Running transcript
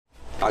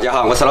大家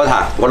好，我是老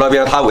谭。我老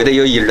表他为了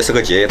有20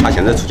个鸡，他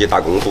现在出去打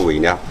工不为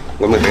了，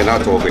我们给他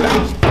捉回来。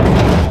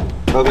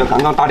老表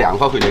刚刚打电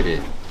话回来的，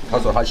他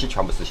说他些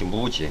全部是些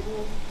母鸡。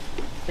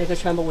那个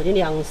全部喂的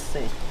粮食。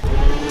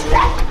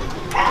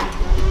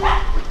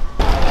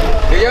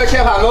又要吃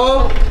饭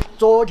喽？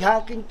昨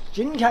天跟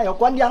今天要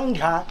管2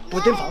天，不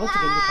等放这个，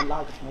你看哪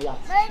个什么样？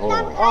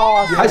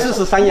哦，开始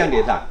是散养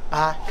的噻。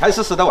啊，开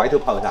始是在外头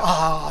跑噻。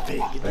啊，对。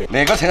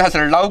那个车还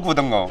是老古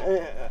董哦。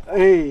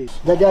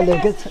那个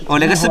哦，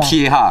那个是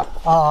皮哈。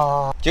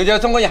啊，舅舅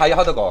总共还有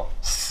好多个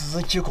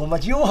10几个嘛，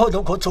有好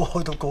多个做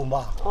好多个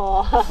嘛。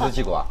哦？10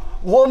几个啊？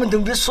我们都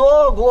没说，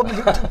我们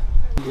都。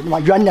嘛，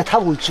原来他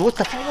喂猪，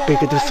别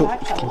个都说。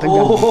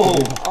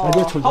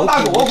好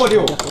大个个的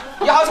哦！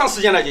你好长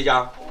时间了，舅舅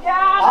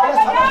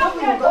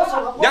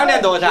？2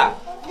年多噻。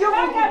就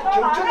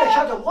来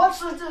晓得，我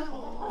是这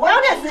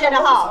2年时间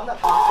了哈。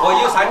哦，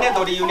有3年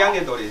多的，有2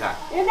年多的噻。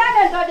有2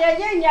年多的，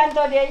有1年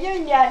多的，有1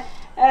年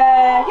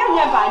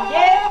半的。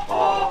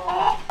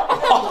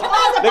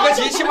那个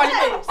鸡起码有10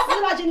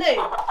来斤嘞。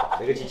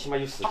那个鸡起码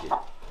有10斤。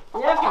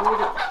也胖一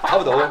点。差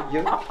不多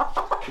有。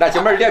来，这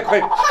门儿2块。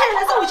哎，那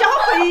是我家好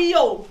肥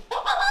哟。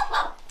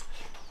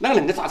啷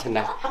个恁个咋成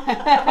呢？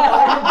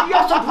你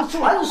要说不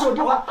传说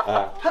的话，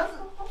他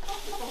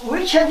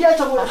为钱也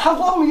是他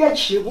我们也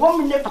去，我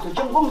们也不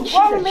讲，我们起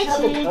来没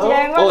起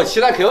见哦，起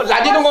来扣，那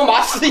你跟我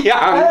妈是一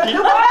样的。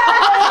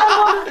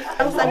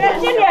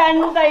几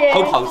年的耶。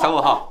好胖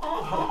瘦哈。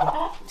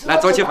来，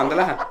坐起放到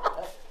那哈。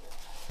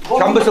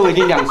全部是喂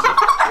的粮食。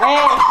哎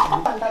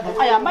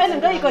呀，买那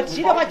个一个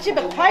鸡的话几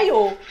百块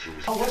哟。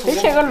这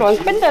些个乱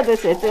啃的都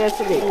是主要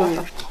是那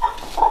个。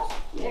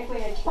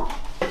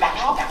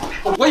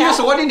我以为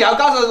是我的料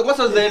搞是，我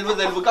说热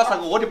炉搞啥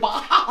个我的粑。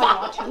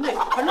真的，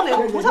看到那个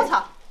乌烧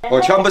茶。哦，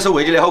全部是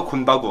喂的那好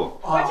捆包裹，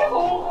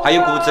还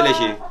有骨子那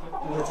些。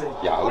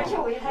要的。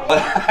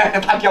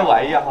他叫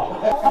外呀哈。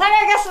他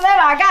那个是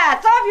那个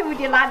早比喂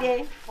的哪的？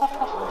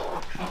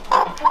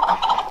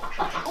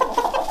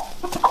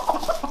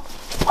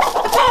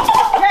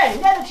人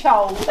家是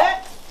跳的。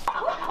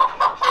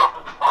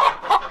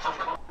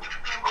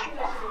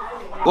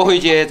我回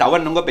去早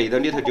晚弄个被头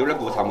里头丢点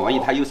谷草嘛，万一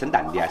它有生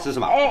蛋的，是不是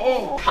嘛？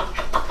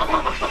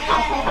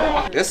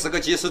这10个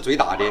鸡是最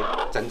大的，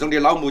正宗的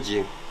老母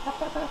鸡。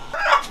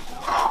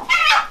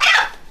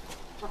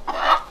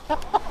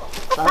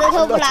石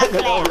头不拿出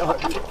来呀？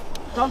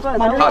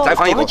好，再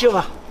放一个。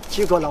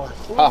几个了啊？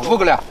好，5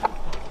个了。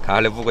看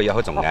下那5个也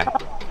好重啊。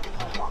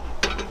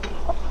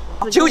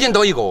9斤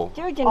多一个。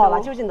9斤多了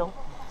，9斤多。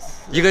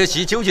一个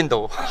鸡9斤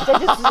多。这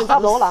就10斤差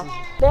不多了。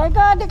那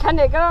个你看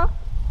那个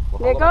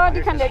你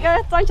看那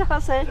个长起好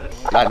生。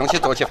来，弄起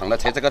坐起放到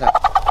车子高头。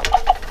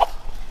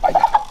哎呀，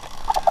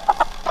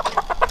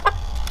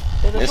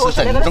那是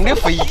正宗的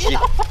肥鸡。哎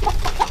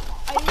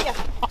呀，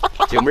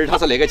舅妹儿她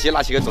说那个鸡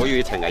拿起个桌有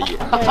一层，哎呀。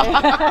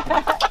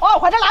哦，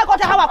快点拿过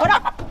来好嘛，快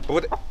点。不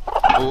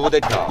得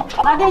跳。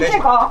拿给你几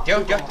个？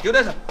丢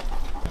在上。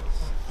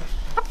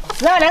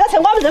是啊，那个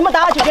秤我们认不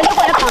到，就给你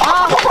过来看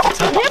哈，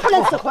你也不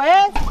能吃亏。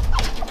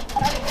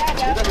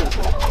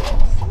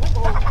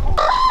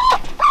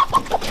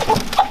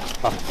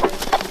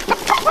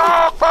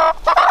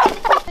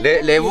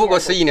那5个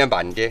是1年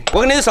半的。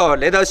我跟你说，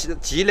那道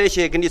鸡那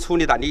些给你处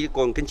理到你一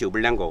个人跟舅妹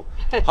儿2个，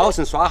好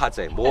生耍下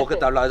子，莫个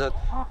到那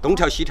东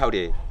跳西跳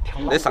的，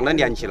那上了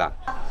年纪了，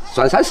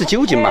算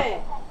39斤嘛。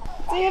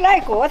只有那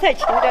个才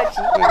轻点鸡，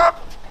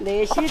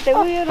那些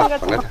都有那个。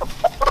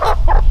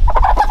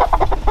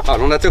好，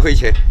弄到走回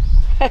去。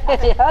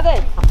要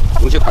得。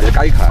东西快点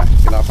改一看，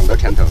给它放到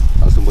前头，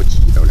到时候莫急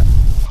到了。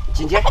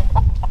进去。哎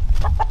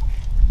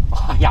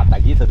呀，在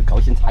里头都高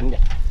兴惨了。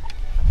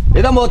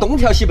那道莫东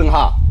跳西蹦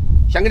哈，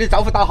先给你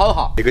招呼打好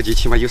哈。那个鸡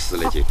起码有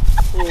10来斤。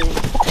有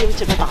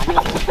这么大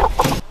的。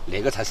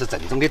那个才是正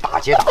宗的大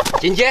姐大。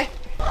进去。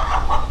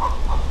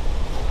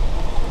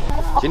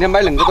今天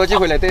买恁个多鸡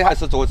回来，得还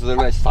是桌子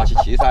来杀起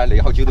气噻，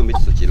那好久都没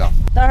吃鸡了。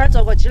等会儿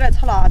做个鸡来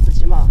炒辣子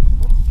鸡嘛。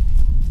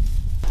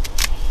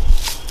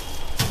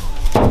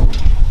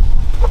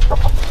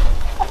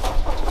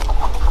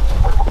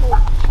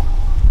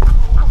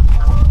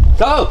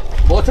走，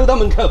莫走到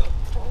门口，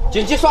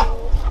进去耍。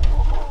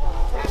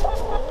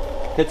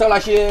去找那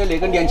些那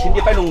个年轻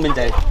的摆龙门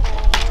阵。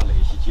那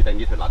些鸡在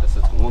里头那都是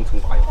冲王冲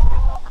霸哟。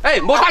哎，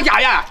莫打架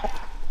呀！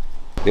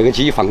那个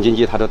鸡一放进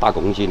去，它都打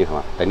公鸡，你看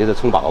嘛，在里头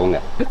冲霸王啊。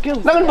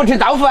啷个不听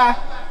招呼啊？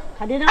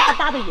看你啷个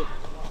打得赢。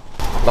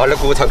拿点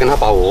谷草跟它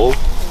拔窝。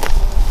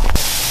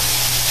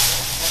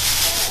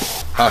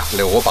好，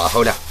那窝拔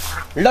好了。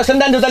二到生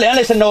蛋都在那样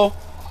来生喽，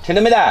听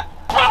到没得？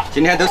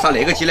今天都杀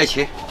那个鸡来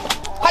切。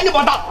喊你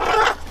莫打！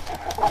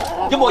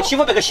你莫欺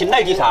负别个新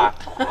来的噻。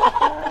那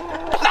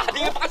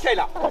你也打起来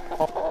了。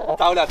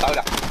糟了，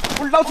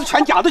我老子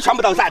劝架都劝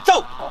不到噻，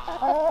走。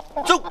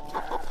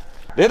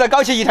那头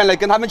搞起一天来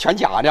跟他们劝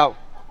架了，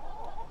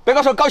别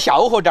个说搞笑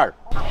话点儿。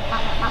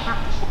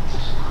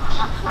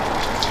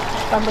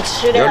担不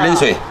起的。有点冷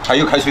水，还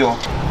有开水哦。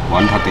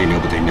管他得了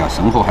不得了，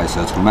生活还是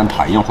要充满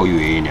太阳和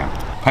月亮。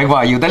排骨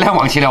啊，又得2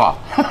忘起了哇！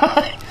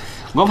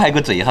我排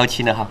骨最好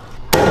吃了哈。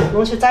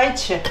弄起在一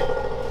起。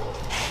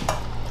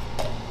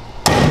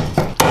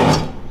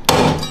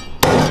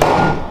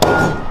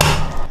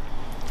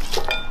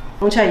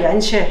弄起来腌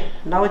起，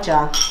捞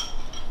酱、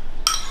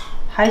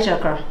海椒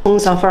干、红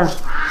烧粉儿，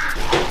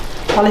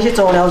把那些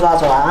佐料抓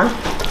转，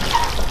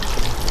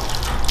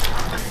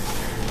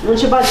弄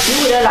起把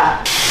鸡回来。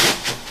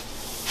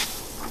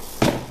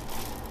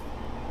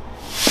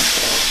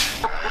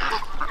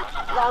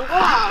让过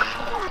啊！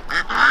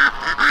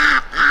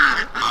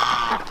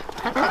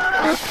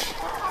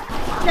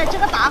来几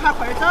个大汉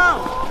快走！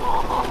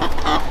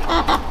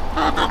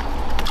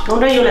弄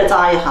点油来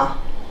炸一下。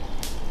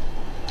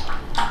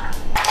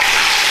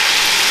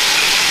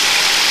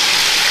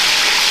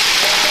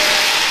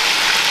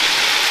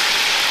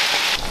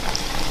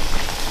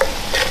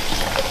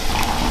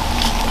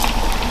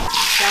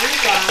姜一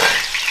段，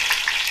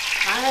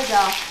干海椒，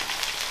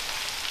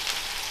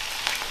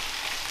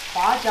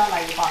花椒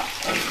来一把。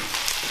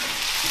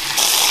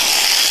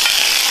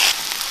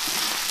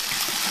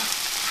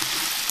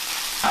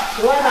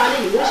今晚上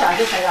你又下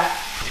去菜了。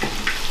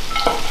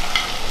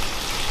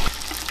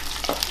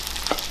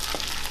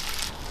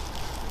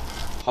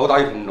好大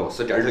一盆咯，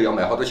是店儿头要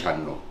卖好多钱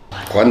咯。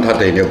管他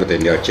得了不得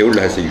了，酒儿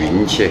还是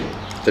运气，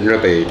整点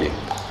白的。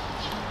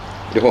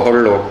你喝好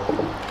点咯。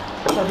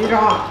小弟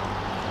长啊。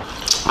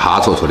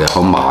哈戳戳的，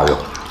好麻哟。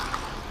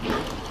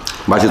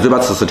麻起嘴巴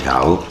吃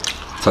跳，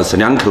才吃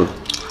2口。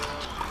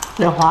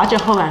那花椒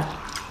好玩。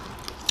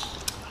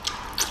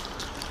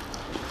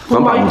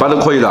放半把都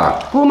可以了。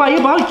不嘛也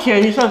不好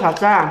甜，你说啥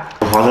子啊？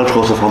花椒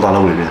确实放大了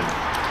味蕾。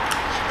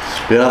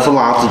原来是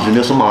辣子鸡，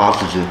你是麻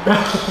子鸡。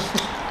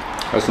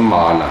还是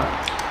麻呢。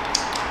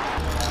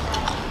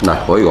来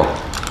喝一个。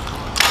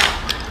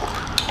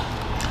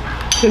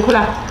辛苦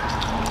了。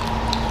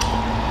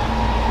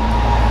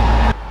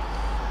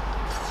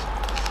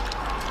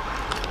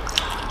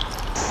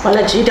完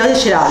了鸡叼起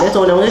去了，那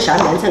佐料我就下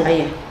面层而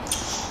已。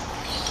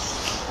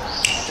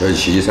就是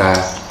气噻。